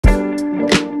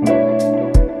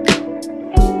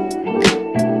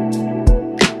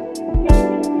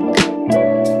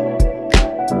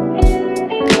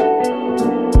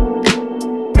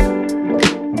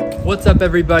up,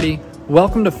 everybody?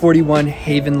 Welcome to 41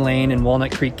 Haven Lane in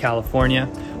Walnut Creek, California.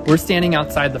 We're standing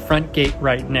outside the front gate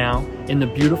right now in the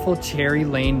beautiful Cherry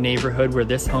Lane neighborhood where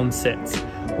this home sits.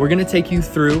 We're gonna take you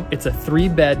through. It's a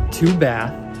 3-bed,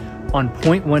 2-bath on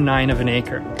 0.19 of an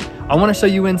acre. I wanna show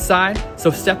you inside,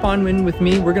 so step on in with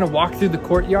me. We're gonna walk through the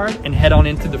courtyard and head on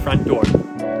into the front door.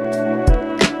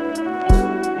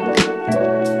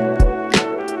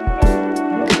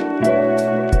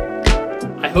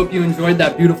 I hope you enjoyed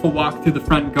that beautiful walk through the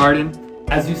front garden.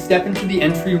 As you step into the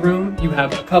entry room, you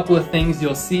have a couple of things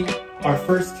you'll see. Our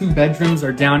first 2 bedrooms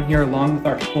are down here along with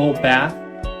our full bath.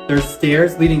 There's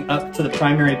stairs leading up to the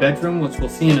primary bedroom, which we'll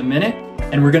see in a minute,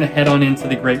 and we're gonna head on into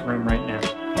the great room right now.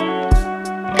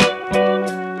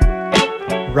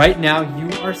 Right now, you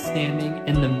are standing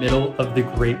in the middle of the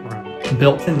great room.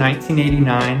 Built in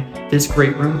 1989, this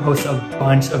great room hosts a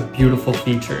bunch of beautiful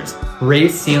features.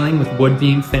 Raised ceiling with wood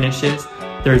beam finishes.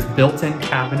 There's built-in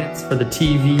cabinets for the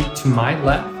TV to my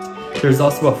left. There's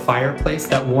also a fireplace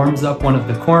that warms up one of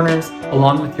the corners,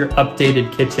 along with your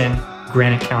updated kitchen,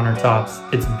 granite countertops.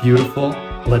 It's beautiful.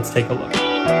 Let's take a look.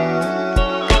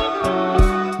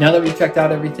 Now that we've checked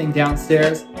out everything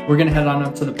downstairs, we're gonna head on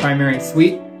up to the primary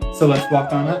suite. So let's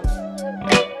walk on up.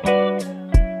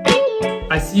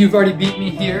 I see you've already beat me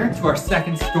here to our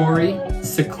 2nd story,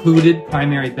 secluded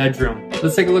primary bedroom.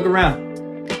 Let's take a look around.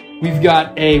 We've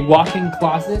got a walk-in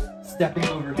closet stepping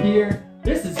over here.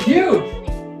 This is huge!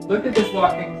 Look at this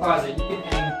walk-in closet. You can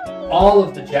hang all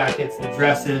of the jackets, the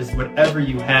dresses, whatever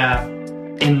you have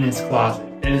in this closet.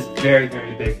 It is very,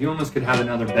 very big. You almost could have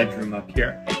another bedroom up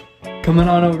here. Coming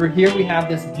on over here, we have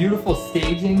this beautiful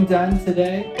staging done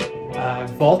today.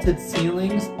 Vaulted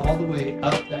ceilings all the way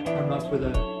up that come up with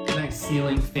a nice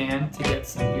ceiling fan to get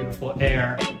some beautiful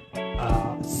air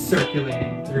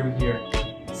circulating through here.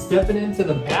 Stepping into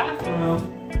the bathroom,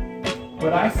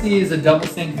 what I see is a double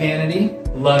sink vanity.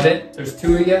 Love it. There's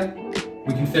 2 of you.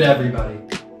 We can fit everybody.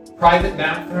 Private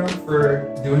bathroom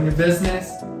for doing your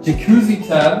business. Jacuzzi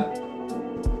tub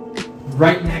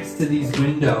right next to these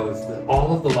windows with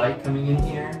all of the light coming in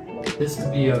here. This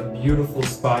would be a beautiful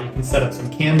spot. You can set up some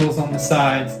candles on the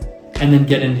sides and then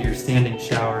get into your standing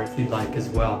shower if you'd like as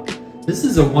well. This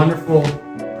is a wonderful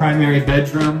primary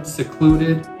bedroom,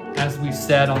 secluded, as we've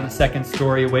said, on the 2nd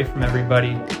story, away from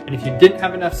everybody. And if you didn't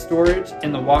have enough storage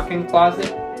in the walk-in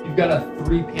closet, you've got a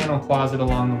 3-panel closet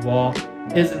along the wall.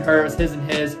 His and hers, his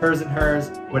and his, hers and hers,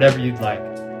 whatever you'd like.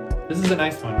 This is a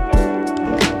nice one.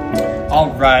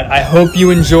 All right, I hope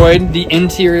you enjoyed the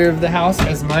interior of the house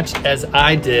as much as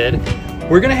I did.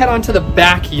 We're gonna head on to the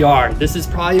backyard. This is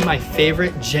probably my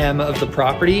favorite gem of the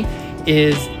property,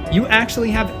 is you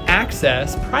actually have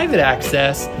access, private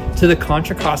access, to the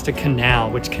Contra Costa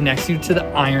Canal, which connects you to the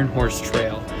Iron Horse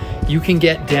Trail. You can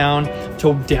get down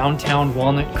to downtown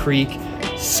Walnut Creek,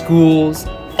 schools,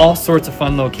 all sorts of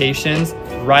fun locations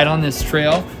right on this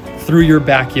trail through your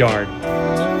backyard.